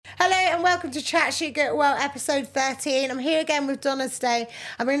and welcome to Chat Shit Get Well, episode 13. I'm here again with Donna today.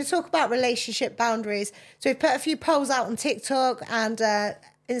 I'm going to talk about relationship boundaries. So we've put a few polls out on TikTok and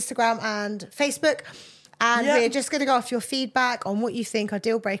Instagram and Facebook, and we're just going to go off your feedback on what you think are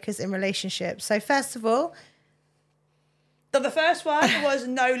deal breakers in relationships. So first of all... So the first one was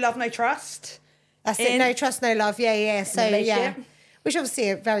no love, no trust. That's it, no trust, no love. Yeah. So, yeah. Which obviously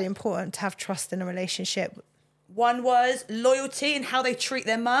are very important to have trust in a relationship. One was loyalty and how they treat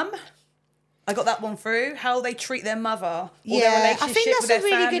their mum. I got that one through. How they treat their mother. Or their relationship I think that's with a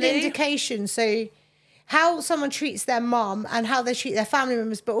really family. good indication. So how someone treats their mum and how they treat their family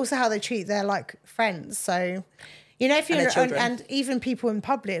members, but also how they treat their like friends. So, you know, if you're and even people in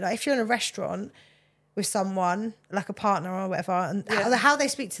public, like if you're in a restaurant with someone like a partner or whatever, and how they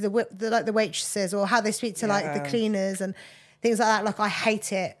speak to the waitresses, or how they speak to like the cleaners and things like that. Like, I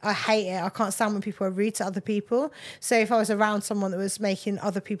hate it. I can't stand when people are rude to other people. So if I was around someone that was making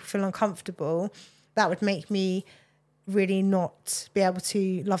other people feel uncomfortable, that would make me really not be able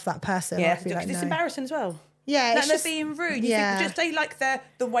to love that person. Yeah, I'd be like, it's embarrassing as well. Yeah, it's just being rude. You think, just say like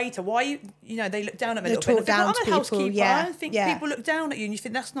the waiter. Why they look down at me a little bit. Down I'm a housekeeper. I think people look down at you, and you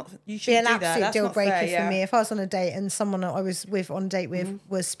think that's not. You shouldn't do that. That's an absolute deal breaker for me. If I was on a date and someone I was on a date with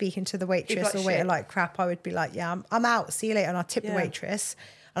was speaking to the waitress or waiter like crap, I would be like, I'm out. See you later, and I'd tip the waitress,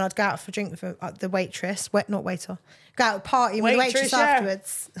 and I'd go out for a drink with the waitress. Not waiter. Go out party with the waitress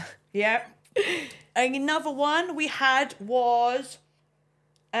afterwards. Yeah. And another one we had was.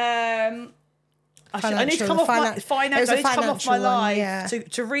 I need to come off my finance. I need to come off my live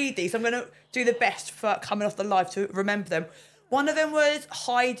to read these. I'm going to do the best for coming off the live to remember them. One of them was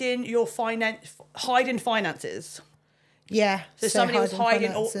hiding finances. Yeah. So somebody was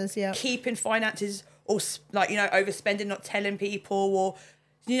hiding or keeping finances, or overspending, not telling people, or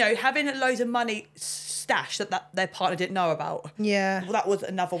having loads of money stashed that their partner didn't know about. Yeah. Well, that was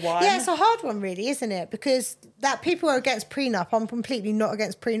another one. Yeah, it's a hard one, really, isn't it? Because that people are against prenup. I'm completely not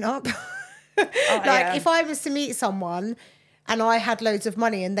against prenup. If I was to meet someone and I had loads of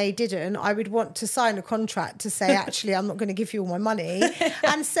money and they didn't, I would want to sign a contract to say, actually, I'm not going to give you all my money.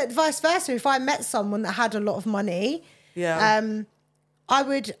 And vice versa. If I met someone that had a lot of money, I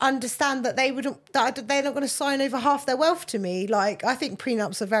would understand that they're not going to sign over half their wealth to me. Like, I think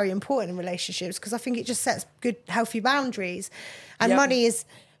prenups are very important in relationships because I think it just sets good, healthy boundaries. And money is...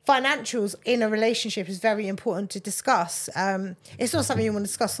 Financials in a relationship is very important to discuss. It's not something you want to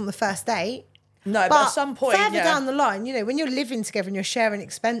discuss on the first date. No, but at some point, further down the line, when you're living together and you're sharing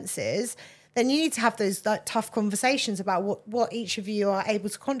expenses, then you need to have those like tough conversations about what each of you are able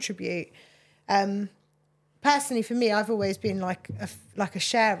to contribute. Personally, for me, I've always been like a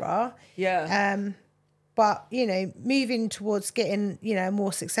sharer. Yeah. But moving towards getting a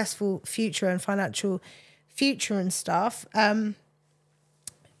more successful future and financial future and stuff.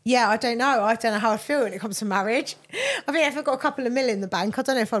 Yeah, I don't know. I don't know how I feel when it comes to marriage. I mean, if I've got a couple of million in the bank, I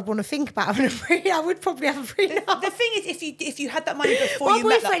don't know if I'd want to think about having a prenup. I would probably have a prenup. The thing is, if you had that money before you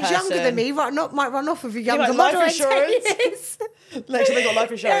met that person... My boyfriend's younger than me, might run off with a younger mother. Life insurance. Later they got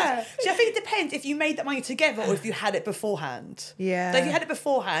life insurance. Yeah. So I think it depends if you made that money together or if you had it beforehand. Yeah. So if you had it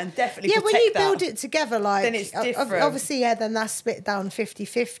beforehand, definitely protect when you that. build it together, like... Then it's different. Obviously, then that's split down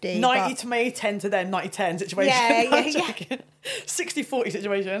 50-50. 90 to me, 10 to them, 90-10 situation. Yeah. 60-40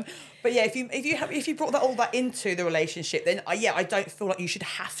 situation. But yeah, if you brought all that into the relationship, then I don't feel like you should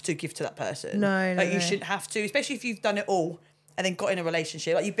have to give to that person. No. You shouldn't have to, especially if you've done it all and then got in a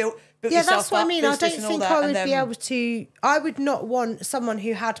relationship. Like you built yourself up. Yeah, that's what I mean. I don't think I would be able to... I would not want someone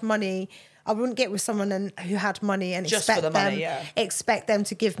who had money... I wouldn't get with someone who had money and expect them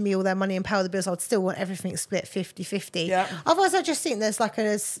to give me all their money and pay all the bills. I'd still want everything split 50-50. Yeah. Otherwise, I just think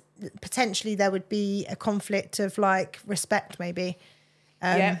there's potentially there would be a conflict of like respect maybe.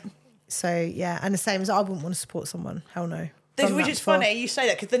 So, yeah. And the same as I wouldn't want to support someone. Hell no. Which is funny you say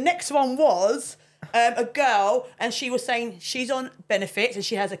that because the next one was a girl and she was saying she's on benefits and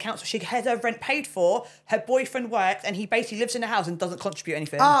she has a council. She has her rent paid for. Her boyfriend works and he basically lives in the house and doesn't contribute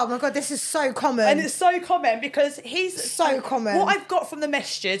anything. Oh, my God. This is so common. And it's so common because he's... So common. What I've got from the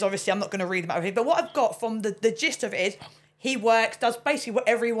messages, obviously I'm not going to read them out of here, but what I've got from the gist of it is he works, does basically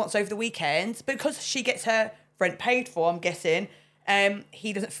whatever he wants over the weekends because she gets her rent paid for, I'm guessing.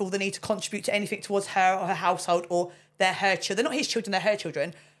 He doesn't feel the need to contribute to anything towards her or her household or her children. They're not his children, they're her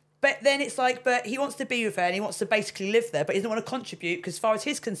children. But then it's like, but he wants to be with her and he wants to basically live there, but he doesn't want to contribute because as far as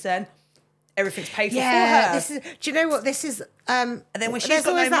he's concerned, everything's paid for her. Do you know what this is? And then when she's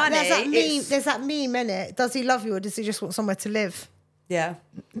got no money... There's that meme in it. Does he love you or does he just want somewhere to live? Yeah.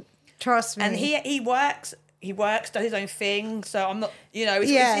 Trust me. And he works, does his own thing. So I'm not,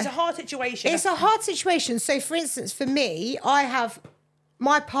 it's a hard situation. It's a hard situation. So for instance, for me, I have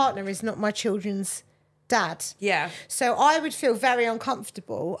my partner is not my children's dad. Yeah. So I would feel very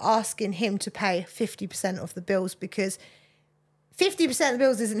uncomfortable asking him to pay 50% of the bills, because 50% of the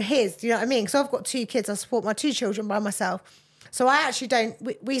bills isn't his. Do you know what I mean? Because I've got 2 kids. I support my 2 children by myself. So I actually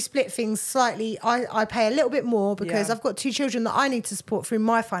don't, we split things slightly. I pay a little bit more because I've got 2 children that I need to support through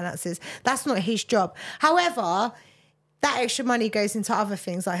my finances. That's not his job. However, that extra money goes into other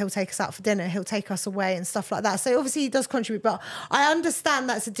things, like he'll take us out for dinner, he'll take us away and stuff like that. So obviously he does contribute, but I understand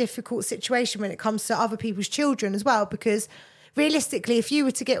that's a difficult situation when it comes to other people's children as well, because realistically, if you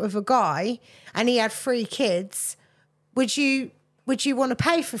were to get with a guy and he had 3 kids, would you want to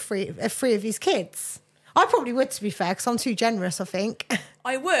pay for 3 of his kids? I probably would, to be fair, because I'm too generous, I think.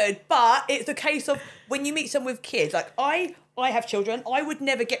 I would, but it's a case of when you meet someone with kids, like I have children, I would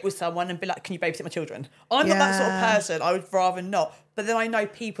never get with someone and be like, can you babysit my children? I'm not that sort of person. I would rather not. But then I know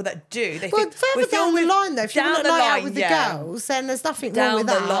people that do. Further down the line, though, if you want to night out with the girls, then there's nothing wrong with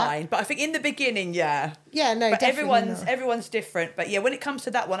that. Down the line. But I think in the beginning, Yeah, no, but definitely everyone's different. But yeah, when it comes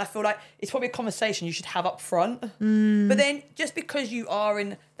to that one, I feel like it's probably a conversation you should have up front. But then just because you are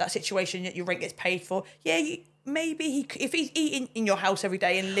in that situation that your rent gets paid for, maybe if he's eating in your house every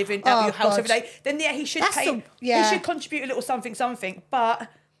day and living out of your house every day, then he should pay. He should contribute a little something. But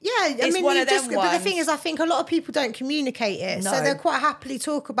but the thing is, I think a lot of people don't communicate it, so they'll quite happily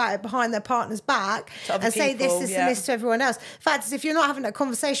talk about it behind their partner's back and say this and this to everyone else. The fact is, if you're not having that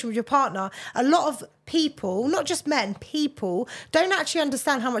conversation with your partner, a lot of people, not just men, people don't actually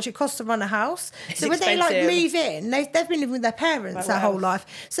understand how much it costs to run a house. So when they move in, they've been living with their parents their whole life.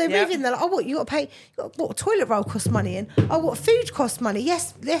 So move in, they're like, oh, what, you got to pay? What, toilet roll costs money? And oh, what, food costs money?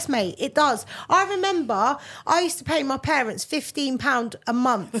 Yes, mate, it does. I remember I used to pay my parents £15 a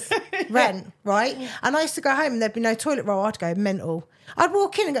month rent, right? And I used to go home and there'd be no toilet roll. I'd go mental. I'd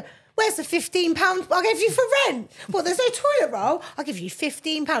walk in and go, where's the £15 I gave you for rent? Well, there's no toilet roll. I'll give you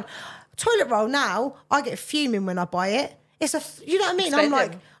 £15. Toilet roll now, I get fuming when I buy it. You know what I mean? Expensive.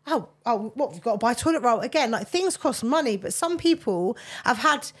 I'm like, what, we've got to buy toilet roll again? Like, things cost money, but some people have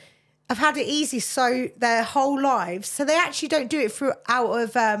had it easy their whole lives, so they actually don't do it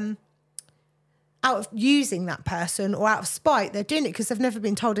out of using that person or out of spite. They're doing it because they've never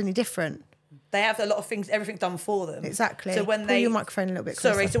been told any different. They have a lot of things, everything done for them. Exactly. So when pull your microphone a little bit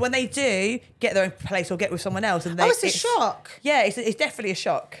closer. Sorry. So when they do get their own place or get with someone else, and it's a shock. Yeah, it's definitely a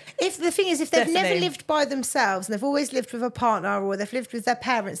shock. If they've never lived by themselves and they've always lived with a partner, or they've lived with their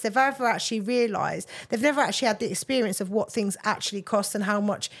parents, they've never actually realised, they've never actually had the experience of what things actually cost and how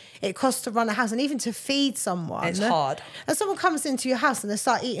much it costs to run a house and even to feed someone. It's hard. And someone comes into your house and they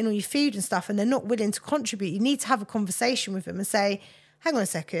start eating all your food and stuff and they're not willing to contribute. You need to have a conversation with them and say, hang on a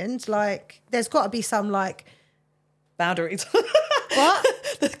second, like, there's got to be some, like... boundaries. What?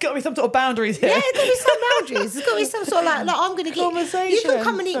 There's got to be some sort of boundaries here. Yeah, there's got to be some boundaries. There's got to be some sort of, like I'm going to get... Conversation. You can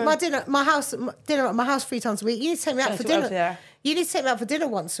come and eat dinner at my house 3 times a week. You need to take me out for dinner. Yeah. You need to take me out for dinner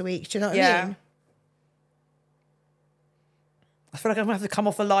once a week. Do you know what I mean? I feel like I'm going to have to come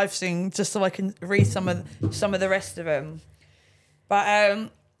off a live soon just so I can read some of the rest of them. But...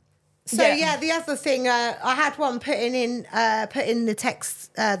 the other thing, I had one put in the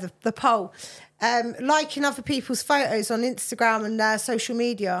text, the poll, liking other people's photos on Instagram and social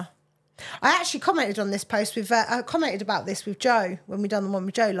media. I actually commented on this post I commented about this with Joe when we done the one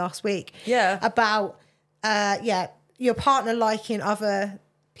with Joe last week. Yeah. About, your partner liking other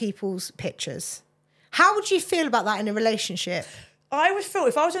people's pictures. How would you feel about that in a relationship? I would feel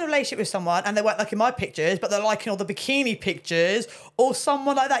if I was in a relationship with someone and they weren't liking my pictures, but they're liking all the bikini pictures or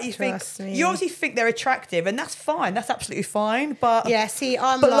someone like that, you obviously think they're attractive, and that's fine. That's absolutely fine. But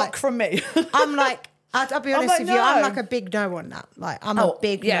luck from me. I'm like, I'll be honest with you, I'm like a big no on that. Like, I'm a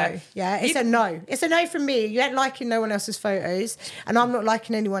big no. Yeah, it's a no. It's a no from me. You ain't liking no one else's photos, and I'm not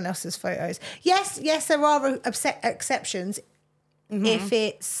liking anyone else's photos. Yes, there are exceptions if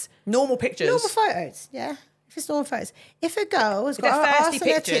it's normal pictures, normal photos. Yeah. If it's normal photos. If a girl has got her ass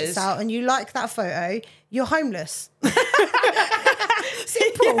and her tits out and you like that photo, you're homeless.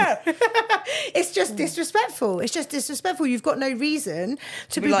 Simple. Yeah. It's just disrespectful. It's just disrespectful. You've got no reason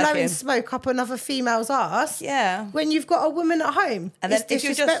to be blowing smoke up another female's ass. Yeah. When you've got a woman at home. And it's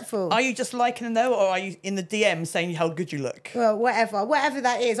disrespectful. Are you just liking them though, or are you in the DM saying how good you look? Well, whatever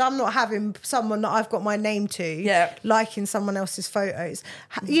that is, I'm not having someone that I've got my name to liking someone else's photos.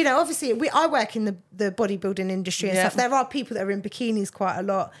 You know, obviously, I work in the bodybuilding industry and stuff. There are people that are in bikinis quite a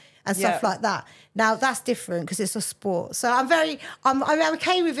lot and stuff like that. Now that's different because it's a sport. So I'm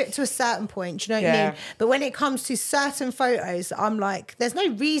okay with it to a certain point. Do you know what I mean? But when it comes to certain photos, I'm like, there's no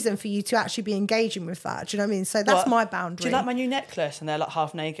reason for you to actually be engaging with that. Do you know what I mean? So that's my boundary. Do you like my new necklace? And they're like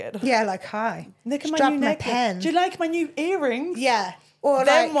half naked. Yeah, like, hi. Look at my new necklace. Pen. Do you like my new earrings? Yeah. Or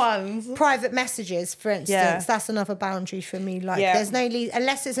them like ones. private messages, for instance, that's another boundary for me. Like, there's no need,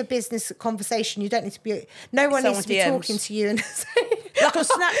 unless it's a business conversation, you don't need to be, no one needs to be talking to you and like on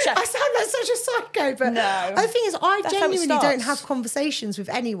Snapchat. I sound like such a psycho, but no. the thing is, I genuinely don't have conversations with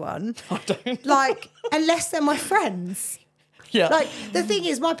anyone. I don't. Like, unless they're my friends. Yeah. Like, the thing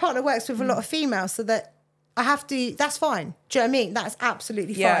is, my partner works with a lot of females, so that I have to, that's fine. Do you know what I mean? That's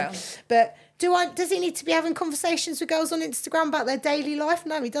absolutely fine. But does he need to be having conversations with girls on Instagram about their daily life?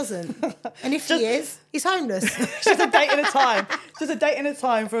 No, he doesn't. And if he is, he's homeless. Just a date at a time. Just a date at a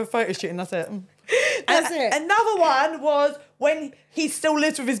time for a photo shoot, and that's it. That's it. Another one was when he still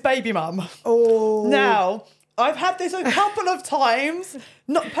lives with his baby mum. Oh. Now, I've had this a couple of times,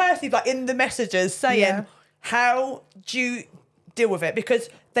 not personally, but in the messages saying, how do you deal with it? Because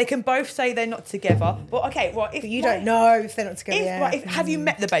they can both say they're not together. Well, okay, right. If you don't know if they're not together. Have you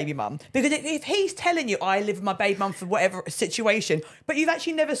met the baby mum? Because if he's telling you, I live with my baby mum for whatever situation, but you've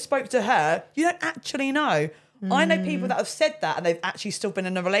actually never spoke to her, you don't actually know. I know people that have said that and they've actually still been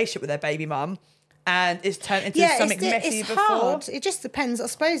in a relationship with their baby mum and it's turned into something messy before. Hard. It just depends. I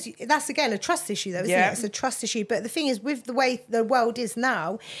suppose that's, again, a trust issue, though, isn't it? It's a trust issue. But the thing is, with the way the world is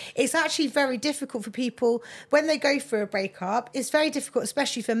now, it's actually very difficult for people, when they go through a breakup, it's very difficult,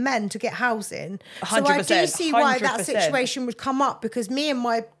 especially for men, to get housing. 100%, so I do see why that situation would come up, because me and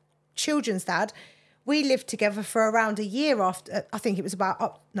my children's dad, we lived together for around a year after, I think it was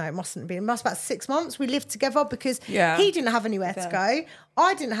about, it must about 6 months. We lived together because he didn't have anywhere to go.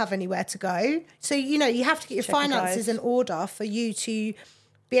 I didn't have anywhere to go. So, you have to get your finances in order for you to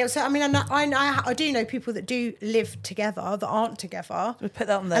be able to, I mean, I do know people that do live together that aren't together. We'll put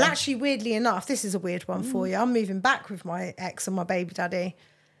that on there. And actually, weirdly enough, this is a weird one for you. I'm moving back with my ex and my baby daddy.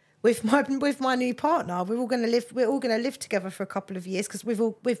 With my new partner, we're all going to live together for a couple of years because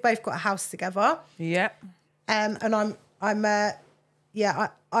we've both got a house together. Yeah. And I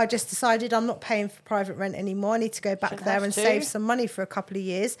just decided I'm not paying for private rent anymore. I need to go back there and save some money for a couple of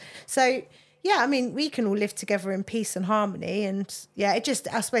years. So yeah, I mean, we can all live together in peace and harmony. And I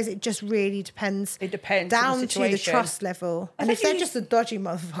suppose it just really depends. It depends down to the trust level. And if they're just a dodgy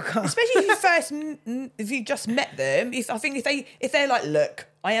motherfucker, especially if you just met them, if they're like, look,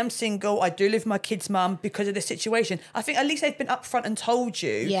 I am single, I do live with my kid's mum because of this situation, I think at least they've been upfront and told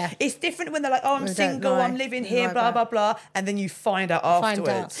you. Yeah. It's different when they're like, oh, I'm single, I'm living here, blah, blah, blah. And then you find out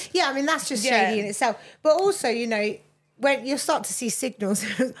afterwards. Yeah, I mean, that's just shady in itself. But also, when you start to see signals,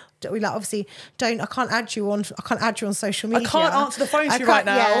 we obviously I can't add you on social media. I can't answer the phone to you right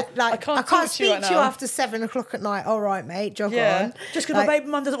now. Yeah, I can't speak to you after 7 o'clock at night. All right, mate, jog on. Just because my baby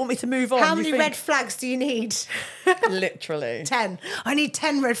mum doesn't want me to move on. How many red flags do you need? Literally 10. I need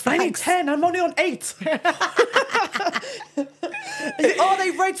 10 red flags. I need 10. I'm only on 8. Are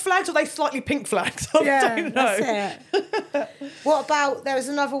they red flags or are they slightly pink flags? I don't know. That's it. What about, there was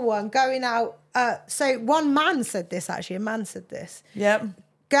another one, going out. So one man said this, actually. A man said this. Yep.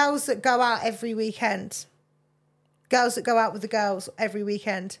 Girls that go out every weekend. Girls that go out with the girls every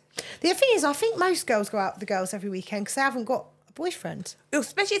weekend. The thing is, I think most girls go out with the girls every weekend because they haven't got a boyfriend.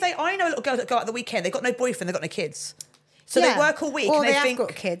 Especially if I know little girls that go out the weekend, they've got no boyfriend, they've got no kids. So they work all week or and they have think...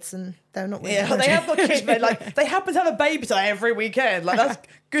 got kids and they're not with they have got kids, but they happen to have a babysitter every weekend. Like, that's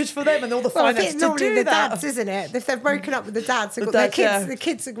good for them and all the finances to do the that. dads, isn't it? If they've broken up with the dads, they've got their kids. The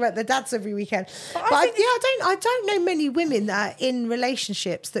kids are with their dads every weekend. But I don't know many women that are in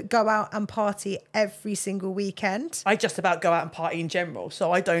relationships that go out and party every single weekend. I just about go out and party in general,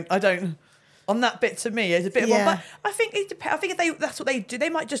 so I don't. On that bit, to me, is a bit more. But I think it depends. I think if that's what they do, they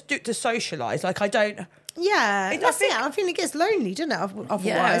might just do it to socialise. Like, I don't. Yeah, that's it. I think it gets lonely, doesn't it?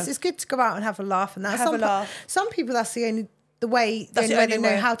 Otherwise, it's good to go out and have a laugh and that. Some people, that's the only way they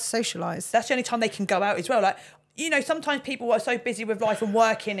know how to socialise. That's the only time they can go out as well. Like, sometimes people are so busy with life and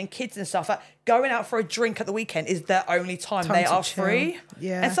working and kids and stuff that going out for a drink at the weekend is their only time they are free.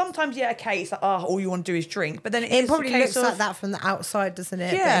 Yeah. And sometimes, it's like, all you want to do is drink. But then it probably looks like that from the outside, doesn't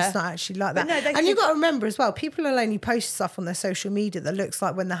it? Yeah. But it's not actually like that. And you've got to remember as well, people will only post stuff on their social media that looks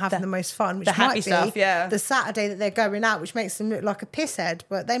like when they're having the most fun, which might be the Saturday that they're going out, which makes them look like a pisshead.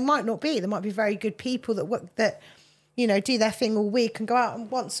 But they might not be. There might be very good people that do their thing all week and go out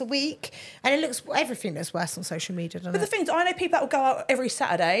once a week, and everything looks worse on social media, doesn't it? But the thing is, I know people that will go out every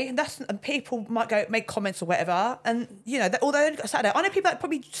Saturday, and people might go make comments or whatever, and although they only got Saturday, I know people that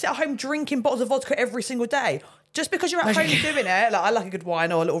probably sit at home drinking bottles of vodka every single day. Just because you're at home doing it, like I like a good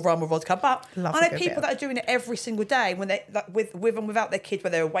wine or a little rum or vodka, but I know people that are doing it every single day when they with and without their kids,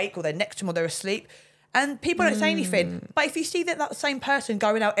 whether they're awake or they're next to them or they're asleep. And people don't say anything. But if you see that same person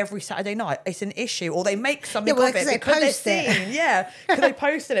going out every Saturday night, it's an issue. Or they make something of it because they're seen. Yeah, because they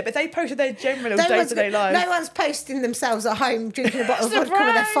posted it. But they posted their general day-to-day life. No one's posting themselves at home drinking a bottle of vodka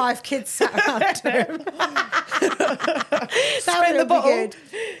with their 5 kids sat around them. That would be good.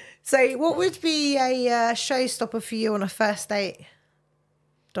 So what would be a showstopper for you on a first date,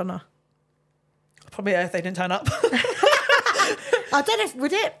 Donna? Probably if they didn't turn up. I don't know.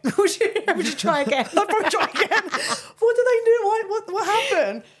 Would it? Would you try again? I'd probably try again. What do they do? What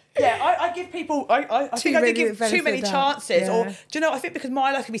happened? Yeah, I give people. I think I give too many chances. Yeah. Or do you know? I think because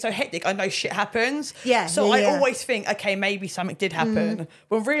my life can be so hectic, I know shit happens. Yeah. So I always think, okay, maybe something did happen.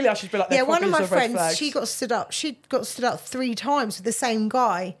 When really, I should be like, yeah. One of my friends, she got stood up. She got stood up 3 times with the same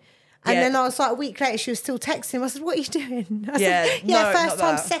guy. And then I was like, a week later, she was still texting him. I said, what are you doing? I said, first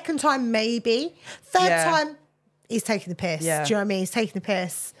time, second time, maybe. Third time, he's taking the piss. Yeah. Do you know what I mean? He's taking the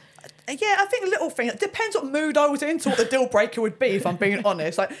piss. Yeah, I think a little thing. It depends what mood I was in to what the deal breaker would be, if I'm being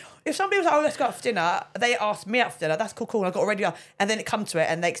honest. Like, if somebody was like, oh, let's go out for dinner, they asked me out for dinner, that's cool, and I got already out, and then it come to it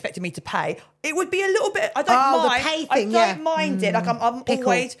and they expected me to pay, it would be a little bit, I don't mind. The pay thing, I don't mind it. Like,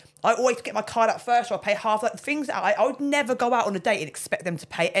 I always get my card out first, or I pay half. Like, things out. I would never go out on a date and expect them to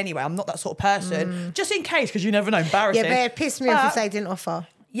pay anyway. I'm not that sort of person. Just in case, because you never know, embarrassing. Yeah, but it pissed me off if they didn't offer.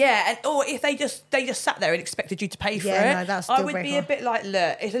 Yeah, or if they just sat there and expected you to pay for it, no, that's a deal I would be a bit like,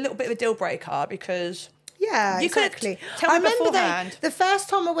 look, it's a little bit of a deal breaker because you exactly. Tell me beforehand. The first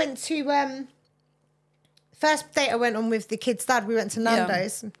time I went to first date I went on with the kid's dad, we went to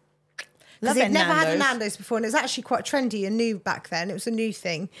Nando's. Because he'd never had a Nando's before, and it was actually quite trendy and new back then. It was a new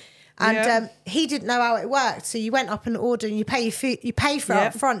thing. And he didn't know how it worked. So you went up and ordered and you pay your food, you pay for it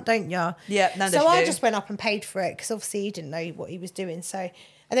up front, don't you? Yeah, Nando's so I just went up and paid for it because obviously he didn't know what he was doing. So,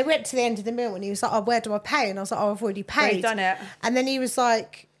 and then we went to the end of the meal and he was like, oh, where do I pay? And I was like, oh, I've already paid. You've done it. And then he was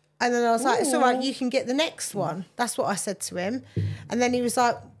like, and then I was like, it's all right, you can get the next one. That's what I said to him. And then he was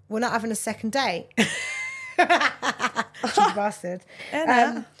like, we're not having a second date. Cheeky bastard.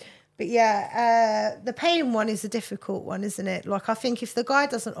 But yeah, the paying one is a difficult one, isn't it? Like, I think if the guy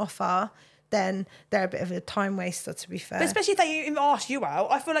doesn't offer, then they're a bit of a time waster, to be fair. But especially if they even ask you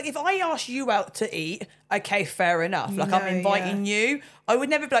out. I feel like if I ask you out to eat, okay, fair enough. Like, I'm inviting you. I would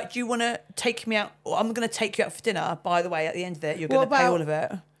never be like, do you want to take me out? Or I'm going to take you out for dinner. By the way, at the end of it, you're going to pay all of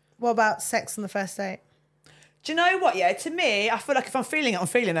it. What about sex on the first date? Do you know what? Yeah, to me, I feel like if I'm feeling it, I'm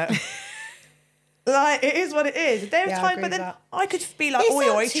feeling it. Like, it is what it is. There's time, but then I could be like,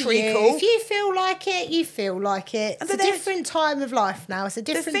 oi, treacle. If you feel like it, you feel like it. It's a different time of life now. It's a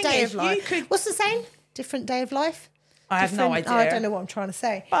different day of life. What's the saying? Different day of life? I have no idea. I don't know what I'm trying to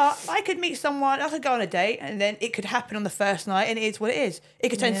say. But I could meet someone, I could go on a date, and then it could happen on the first night, and it is what it is. It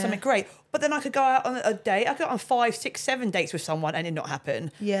could turn into something great. But then I could go out on a date. I could go on 5, 6, 7 dates with someone, and it not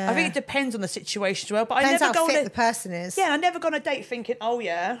happen. Yeah. I think it depends on the situation as well. But depends I never how go fit on the person is. Yeah, I never go on a date thinking, oh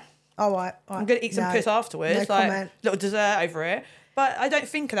yeah. All right. I'm going to eat some piss afterwards. No like, comment. Little dessert over it. But I don't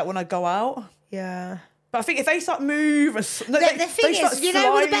think of that when I go out. Yeah. But I think if they start moving... The thing is, you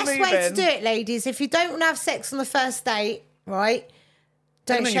know the best way to do it, ladies? If you don't want to have sex on the first date, right,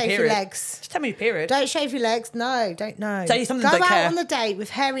 don't shave your legs. Just tell me your period. Don't shave your legs. No, don't know. Tell you something, Go don't out care. on the date with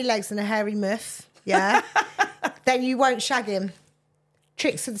hairy legs and a hairy muff, yeah? Then you won't shag him.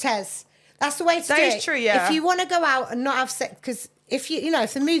 Tricks of the Tes. That's the way to do it. That is true, yeah. If you want to go out and not have sex... because if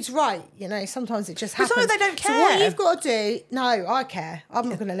if the mood's right, sometimes it just happens. But sometimes they don't care. So what you've got to do, no, I care. I'm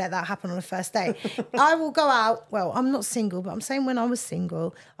not going to let that happen on a first date. I will go out, well, I'm not single, but I'm saying when I was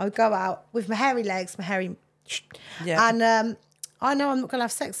single, I would go out with my hairy legs, my hairy... Yeah. And I know I'm not going to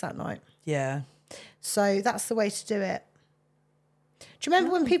have sex that night. Yeah. So that's the way to do it. Do you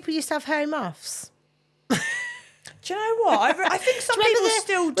remember when people used to have hairy muffs? Do you know what? I think some people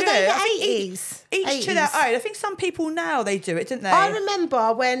still do it. The 80s. Each to their own. I think some people now, they do it, didn't they? I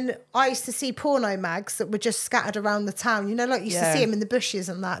remember when I used to see porno mags that were just scattered around the town. Like you used to see them in the bushes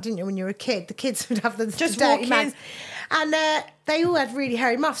and that, didn't you, when you were a kid? The kids would have the dirty mags. And they all had really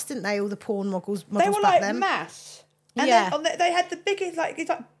hairy muffs, didn't they? All the porn models they were back like then. mass. And then they had the biggest, it's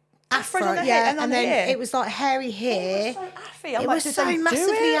like afro on the head and then it was like hairy hair. It was so affy. It was so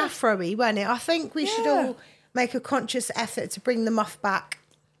massively afro-y, wasn't it? I think we should all make a conscious effort to bring the muff back.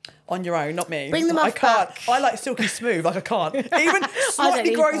 On your own, not me. Bring the muff back. I like silky smooth, I can't. Even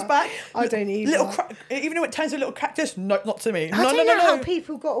slightly grows back. I don't either. Even though it turns a little cactus, no, not to me. I don't know how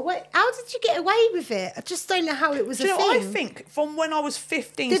people got away. How did you get away with it? I just don't know how it was a thing. I think from when I was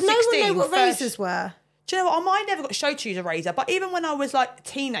 15, did 16... Did no one know what razors were? Do you know what? I never got showed to use a razor, but even when I was like a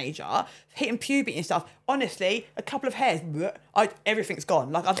teenager, hitting puberty and stuff, honestly, a couple of hairs, everything's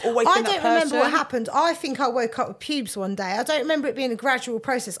gone. Like I've always been that person. I don't remember what happened. I think I woke up with pubes one day. I don't remember it being a gradual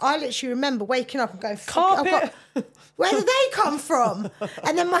process. I literally remember waking up and going, fuck it, where did they come from?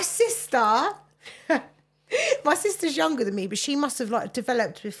 And then my sister... My sister's younger than me, but she must have like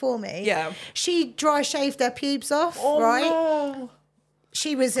developed before me. Yeah. She dry shaved her pubes off, right? No.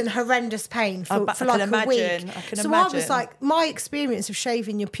 She was in horrendous pain for like a week. I was like, my experience of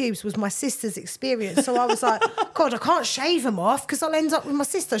shaving your pubes was my sister's experience. So I was like, God, I can't shave them off because I'll end up with my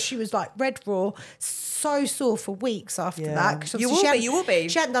sister. She was like red raw, so sore for weeks after that. You will be.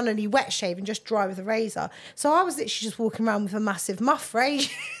 She hadn't done any wet shaving, just dry with a razor. So I was literally just walking around with a massive muff, right?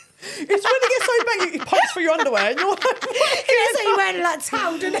 It's when it gets so big, it pumps through your underwear, and you're like, so you're wearing like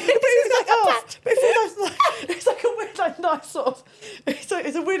towel, and it's like a weird, like nice sort of. It's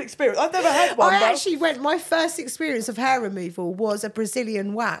a weird experience. I've never had one. My first experience of hair removal was a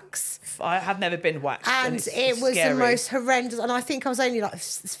Brazilian wax. I have never been waxed, and it was the most horrendous. And I think I was only like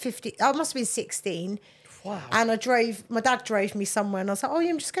 50. I must have been 16. Wow. And my dad drove me somewhere, and I was like,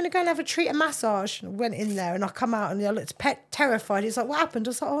 I'm just going to go and have a massage. And I went in there, and I come out, and I looked terrified. He's like, what happened? I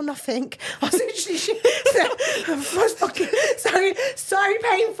was like, oh, nothing. I was literally so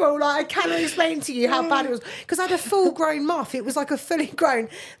painful. Like, I cannot explain to you how bad it was. Because I had a full-grown muff. It was like a fully grown,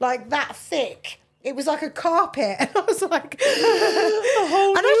 like that thick. It was like a carpet, and I was like, I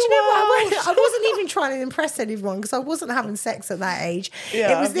wasn't even trying to impress anyone because I wasn't having sex at that age.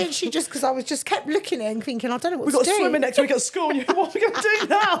 Yeah. It was literally just because I was just kept looking at it and thinking, I don't know what to do. We've got swimming next week at school, and what are we going to do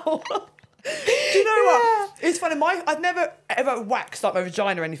now? Do you know what? It's funny. I've never ever waxed up my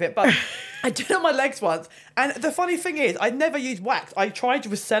vagina or anything, but I did on my legs once. And the funny thing is, I never used wax. I tried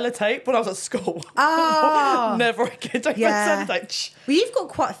with sellotape when I was at school. Oh. Never again. Don't use sellotape. Well, you've got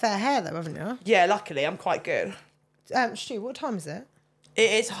quite fair hair though, haven't you? Yeah, luckily I'm quite good. Stu, what time is it?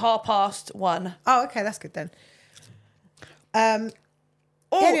 It is 1:30. Oh, okay, that's good then. Anyway,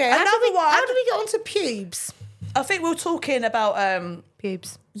 another one. How do we get onto pubes? I think we were talking about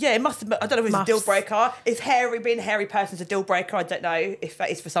pubes. Yeah, it must have been, I don't know if it's a deal breaker. Is being a hairy person a deal breaker? I don't know if that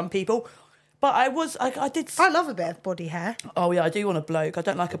is for some people. But I love a bit of body hair. Oh yeah, I do want a bloke. I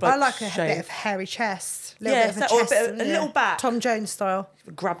don't like a bloke. I like a bit of hairy chest. A little back. Tom Jones style.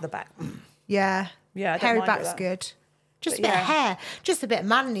 Grab the back. Yeah. Yeah, hairy back's good. Just a bit of hair. Just a bit of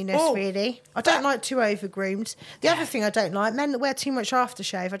manliness, really. I don't like too over-groomed. The other thing I don't like, men that wear too much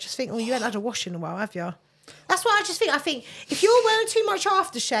aftershave, I just think, you ain't had a wash in a while, have you? That's what I just think. I think if you're wearing too much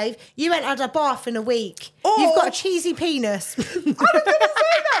aftershave, you ain't had a bath in a week. You've got a cheesy penis. I was going to say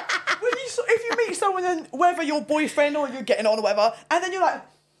that. If you meet someone, and whether your boyfriend or you're getting on or whatever, and then you're like,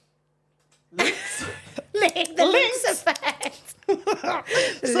 links. The links effect.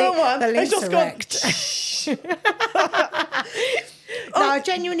 Someone has just gone. No, I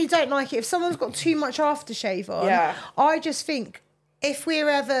genuinely don't like it. If someone's got too much aftershave on, I just think, if we're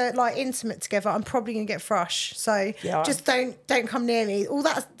ever like intimate together, I'm probably gonna get thrush. So just don't come near me. All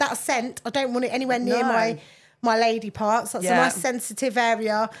that scent, I don't want it anywhere near my lady parts. That's a nice sensitive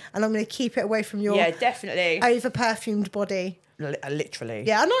area, and I'm gonna keep it away from your definitely over perfumed body. Literally.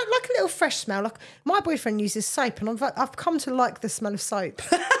 Yeah, I like a little fresh smell. Like my boyfriend uses soap, and I've come to like the smell of soap.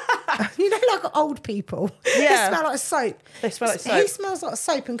 You know, like old people. Yeah. They smell like soap. He smells like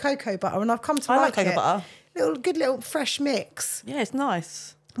soap and cocoa butter, and I've come to like cocoa butter. Good little fresh mix. Yeah, it's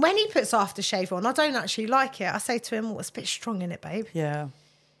nice. When he puts aftershave on, I don't actually like it. I say to him, it's a bit strong in it, babe. Yeah.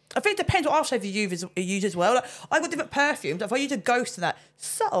 I think it depends what aftershave you use as well. Like, I've got different perfumes. If I use a Ghost and that,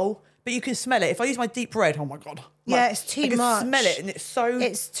 subtle, but you can smell it. If I use my Deep Red, oh my God. It's too much. I can smell it, and it's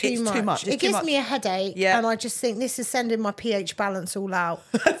too much. It gives me a headache, and I just think this is sending my pH balance all out.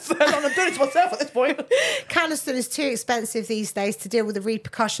 I'm doing it to myself at this point. Canesten is too expensive these days to deal with the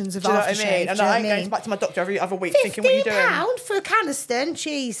repercussions of aftershave. Do you know what I mean? And I ain't going back to my doctor every other week thinking, what are you doing? £15 for a Canesten?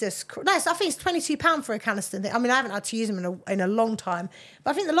 Jesus Christ. No, I think it's £22 for a Canesten. I mean, I haven't had to use them in a long time.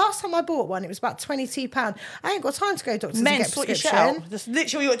 But I think the last time I bought one, it was about £22. I ain't got time to go to doctors and get a prescription. Sort your shit out. That's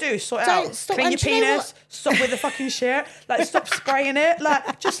literally what you got to do. Sort it out. Clean your penis. Stop with the fucking shit. Like, stop spraying it.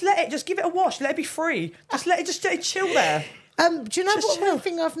 Like, just give it a wash. Let it be free. Just let it chill there. Do you know one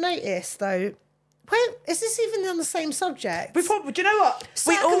thing I've noticed, though? Is this even on the same subject? Do you know what?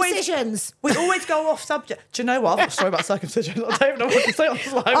 Circumcisions. We always go off subject. Do you know what? I've got a story about circumcision. I don't even know what to say on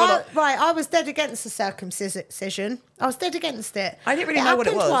the line. Right, I was dead against the circumcision. I was dead against it. I didn't really know what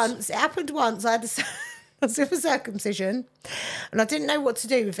it was. It happened once. I was with a circumcision, and I didn't know what to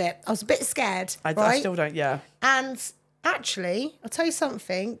do with it. I was a bit scared. I still don't, And actually, I'll tell you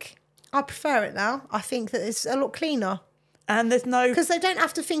something. I prefer it now. I think that it's a lot cleaner. And there's no... Because they don't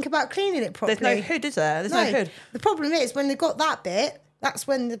have to think about cleaning it properly. There's no hood, is there? There's no hood. The problem is when they've got that bit, that's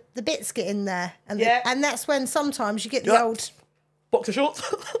when the bits get in there. And and that's when sometimes you get the old... Boxer shorts.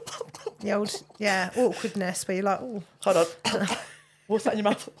 The old, awkwardness where you're like, oh. Hold on. What's that in your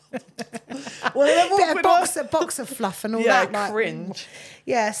mouth? Bit of boxer fluff and all that. Yeah, cringe.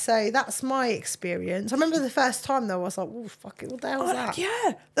 Yeah, so that's my experience. I remember the first time though, I was like, oh, fuck it, what the hell is that?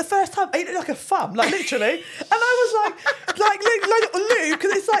 Yeah, the first time, I ate it like a thumb, like literally. And I was like lube,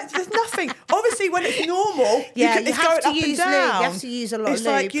 because it's like, there's nothing. Obviously, when it's normal, you it's going up and down. You have to use a lot of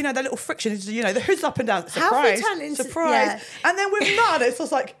lube. It's like, the little friction, the hood's up and down. Surprise. Yeah. And then with none, it's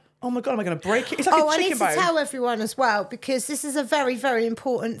just like, oh my God, am I going to break it? It's like a chicken bone. I need to tell everyone as well, because this is a very, very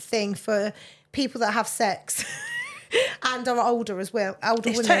important thing for people that have sex and are older as well.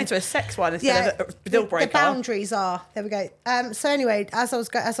 Older women. It's turned into a sex one instead of a deal breaker. The boundaries are. There we go. So anyway, as I was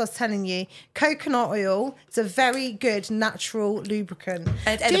telling you, coconut oil is a very good natural lubricant.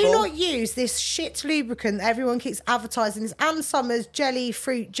 And edible. Do not use this shit lubricant that everyone keeps advertising. This Ann Summers jelly,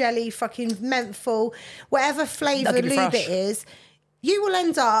 fruit jelly, fucking menthol, whatever flavour lube it is. You will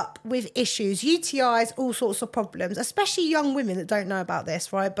end up with issues, UTIs, all sorts of problems, especially young women that don't know about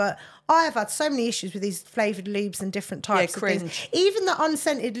this, right? But I have had so many issues with these flavoured lubes and different types of things. Even the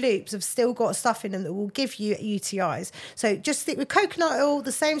unscented lubes have still got stuff in them that will give you UTIs. So just stick with coconut oil,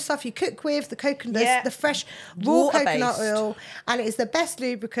 the same stuff you cook with, the fresh raw coconut oil, and it is the best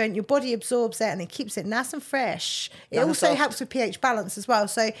lubricant. Your body absorbs it and it keeps it nice and fresh. It also helps with pH balance as well.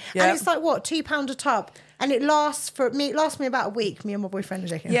 So and it's like what, £2 a tub. And it lasts me about a week. Me and my boyfriend are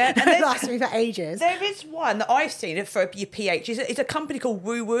joking. Yeah, and it lasts me for ages. There is one that I've seen for your pH. It's a company called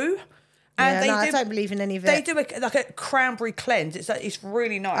Woo Woo. And I don't believe in any of it. They do a cranberry cleanse. It's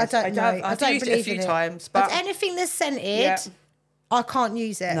really nice. I don't know. I've used it a few times. But anything that's scented, I can't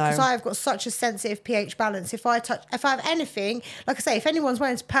use it because I have got such a sensitive pH balance. If I have anything, like I say, if anyone's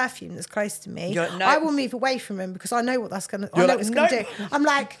wearing perfume that's close to me, I will move away from them because I know what that's going to. I know what it's going to do. I'm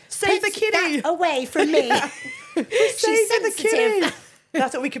like, save the kitty that away from me. She's sensitive.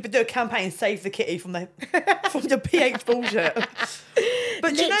 That's what we could do, a campaign, save the kitty from the pH bullshit.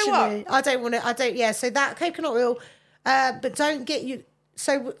 But do you know what? I don't want to. Yeah. So that coconut oil, but don't get you.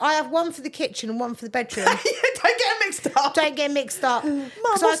 So I have one for the kitchen and one for the bedroom. Don't get mixed up. Don't get mixed up.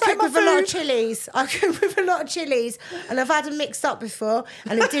 Because I cook with a lot of chilies. And I've had them mixed up before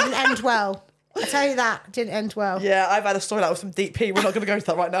and it didn't end well. I tell you that, it didn't end well. Yeah, I've had a story like with some deep heat. We're not going to go into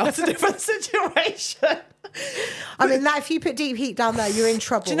that right now. It's a different situation. I mean, that if you put deep heat down there, you're in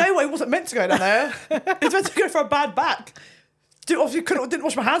trouble. Do you know what? It wasn't meant to go down there. It was meant to go for a bad back. Obviously, didn't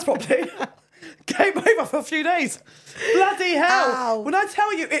wash my hands properly. Came over for a few days. Bloody hell. Ow. When I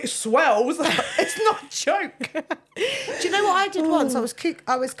tell you it swells, it's not a joke. Do you know what I did once? I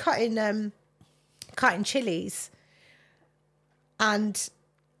was cutting chilies. And,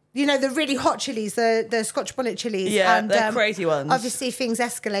 you know, the really hot chilies, the Scotch bonnet chilies. Yeah, and, they're crazy ones. Obviously, things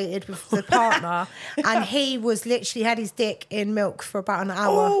escalated with the partner. And he was literally had his dick in milk for about an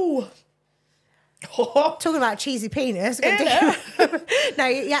hour. Oh. Talking about cheesy penis. No,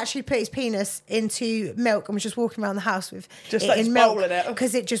 he actually put his penis into milk and was just walking around the house with just it like in milk it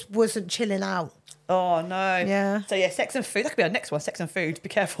because it just wasn't chilling out. Oh no! Yeah. So sex and food. That could be our next one. Sex and food. Be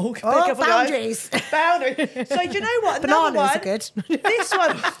careful. Be careful, boundaries. Guys. Boundaries. So do you know what? Bananas are good. This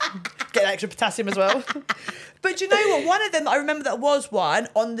one. Get extra potassium as well. But do you know what? One of them that I remember that was one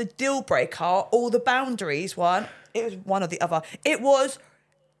on the deal breaker or the boundaries one. It was one or the other. It was.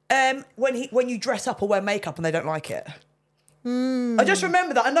 When you dress up or wear makeup and they don't like it. I just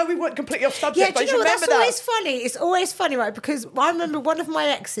remember that. I know we weren't completely off subject, but you know what? That's always funny. It's always funny, right? Because I remember one of my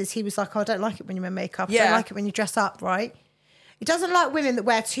exes, he was like, I don't like it when you wear makeup. I don't like it when you dress up, right? He doesn't like women that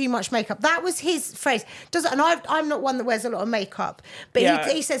wear too much makeup. That was his phrase. And I'm not one that wears a lot of makeup.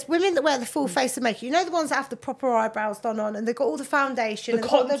 But he says women that wear the full face of makeup, you know the ones that have the proper eyebrows done on and they've got all the foundation. The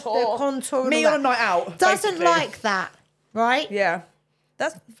contour. The contour. Me on a night out. Doesn't like that, right? Yeah.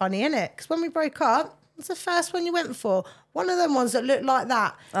 That's funny, isn't it? Because when we broke up, what's the first one you went for? One of them ones that looked like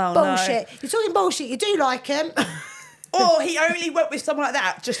that. Oh, bullshit. No. You're talking bullshit. You do like him. Or he only went with someone like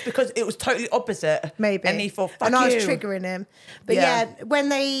that just because it was totally opposite. Maybe. And he thought, fuck and you. I was triggering him. But when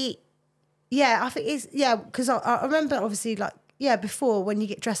they... Yeah, I think it's... Yeah, because I remember obviously before when you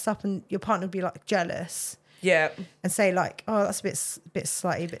get dressed up and your partner would be like jealous. Yeah. And say like, oh, that's a bit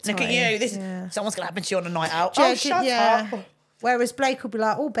slutty, a bit tight. Look at you. Someone's going to happen to you on a night out. Oh, shut up. Whereas Blake will be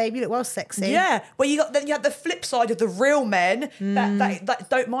like, oh, baby, you look well sexy. Yeah. Well, you have the flip side of the real men that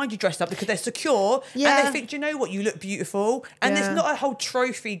don't mind you dressed up because they're secure. Yeah. And they think, do you know what? You look beautiful. And it's not a whole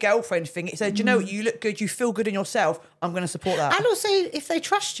trophy girlfriend thing. It's a, do you know what? You look good. You feel good in yourself. I'm going to support that. And also, if they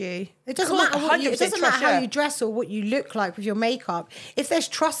trust you, it doesn't matter how you dress or what you look like with your makeup. If there's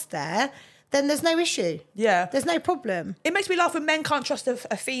trust there, then there's no issue. Yeah. There's no problem. It makes me laugh when men can't trust a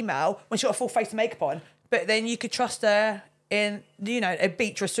female when she's got a full face of makeup on, but then you could trust her in, you know, a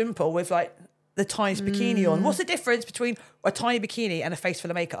beach or a swim pool with like the tiniest bikini on. What's the difference between a tiny bikini and a face full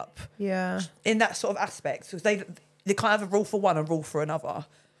of makeup? Yeah. In that sort of aspect. Because they can't have a rule for one and a rule for another.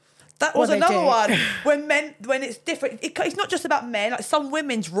 That was another one when it's different. It's not just about men. Like some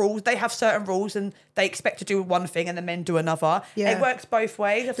women's rules, they have certain rules and they expect to do one thing and the men do another. Yeah. It works both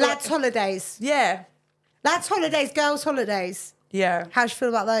ways. Lads' holidays. Yeah. Lads' holidays, girls' holidays. Yeah. How do you feel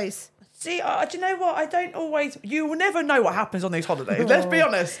about those? See, do you know what? I don't always... You will never know what happens on these holidays. Let's be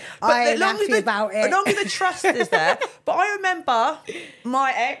honest. But I'm happy about it. As long as the trust is there. But I remember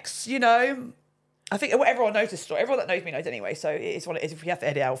my ex, you know... I think everyone knows this story. Everyone that knows me knows anyway, so it is what it is. If we have to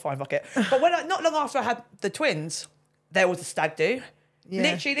edit out, fine, fuck it. But not long after I had the twins, there was a stag do. Yeah.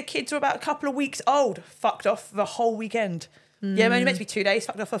 Literally, the kids were about a couple of weeks old. Fucked off for the whole weekend. Yeah, only meant to be 2 days.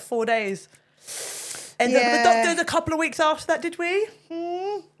 Fucked off for 4 days. And the doctors a couple of weeks after that, did we?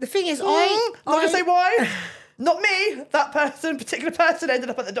 The thing is, not going to say why. Not me. That particular person ended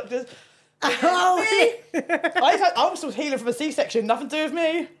up at the doctor's. I was still healing from a C-section. Nothing to do with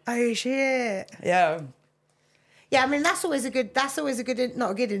me. Oh shit. Yeah. Yeah, I mean that's always a good not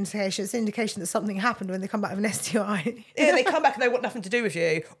a good indication. It's an indication that something happened when they come back with an STI. Yeah, they come back and they want nothing to do with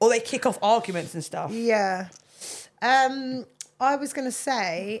you, or they kick off arguments and stuff. Yeah. I was going to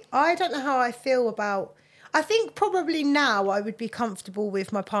say I don't know how I feel about. I think probably now I would be comfortable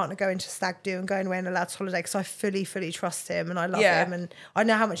with my partner going to stag do and going away on a lad's holiday because I fully trust him and I love him and I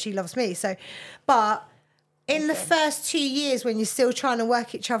know how much he loves me. So, but in the first 2 years when you're still trying to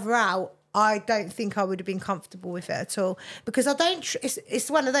work each other out, I don't think I would have been comfortable with it at all because I don't.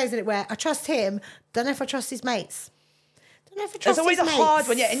 It's one of those, isn't it, where I trust him, don't know if I trust his mates. Don't know if I trust. It's always his a mates. hard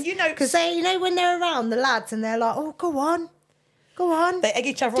one, yeah, and you know because they, you know, when they're around the lads and they're like, oh, go on. Go on. They egg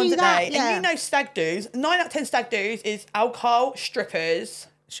each other on today. Yeah. And you know stag do's, 9 out of 10 stag do's is alcohol, strippers.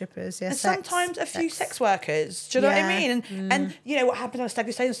 Strippers, yeah. And sometimes a few sex workers. Do you know what I mean? And you know what happens on a stag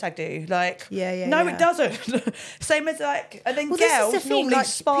do stays on stag do. Like, no, it doesn't. Same as like, and then girls normally like,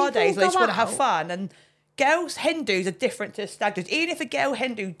 spa days, they just want to have fun. And girls' hen do's are different to stag do's. Even if a girl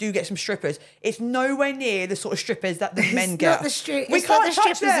hen do get some strippers, it's nowhere near the sort of strippers that the men get. We can't touch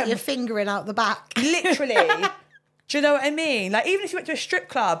strippers that you're fingering out the back. Literally. Do you know what I mean? Like, even if you went to a strip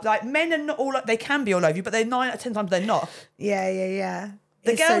club, like, men are not all, they can be all over you, but they're 9 out of 10 times they're not. Yeah.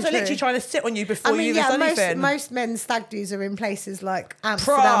 The girls are literally trying to sit on you before you even do anything. Most men's stag do's are in places like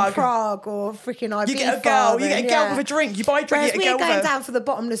Amsterdam, Prague, or freaking Ibiza. You get a girl with a drink. You buy a drink, you get a girl with going down for the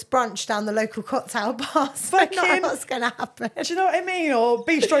bottomless brunch down the local cocktail bars. Fucking, I know what's going to happen. Do you know what I mean? Or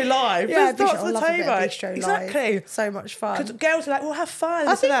Bistro Live. Yeah, Bistro Live. Exactly. So much fun. Because girls are like, well, have fun.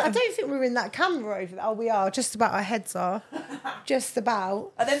 I don't think we're in that camera over there. Oh, we are. Just about our heads are. Just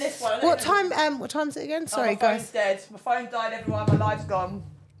about. And then this one. What time is it again? Sorry, guys. My phone's dead. My phone died, everyone. My life's gone.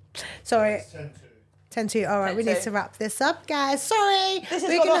 Sorry. 10-2. All right, we need to wrap this up, guys. Sorry. This is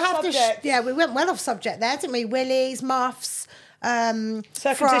we're gonna have subject. We went well off subject there, didn't we? Willies, muffs,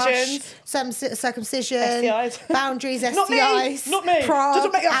 circumcisions, circumcision, STIs, boundaries, STIs. Not me. Prague,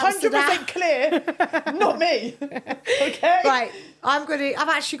 doesn't make 100% clear. Not me. Okay. Right. I've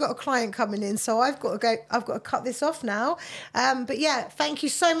actually got a client coming in, so I've got to cut this off now. But yeah, thank you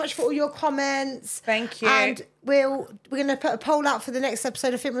so much for all your comments. Thank you. And we're going to put a poll out for the next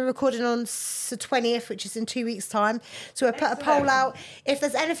episode. I think we're recording on the 20th, which is in 2 weeks' time. So we'll put a poll out. If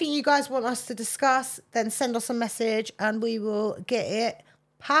there's anything you guys want us to discuss, then send us a message and we will get it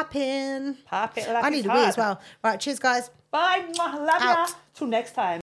popping. Pop it I need a wee as well. Right, cheers, guys. Bye. Love ya. Till next time.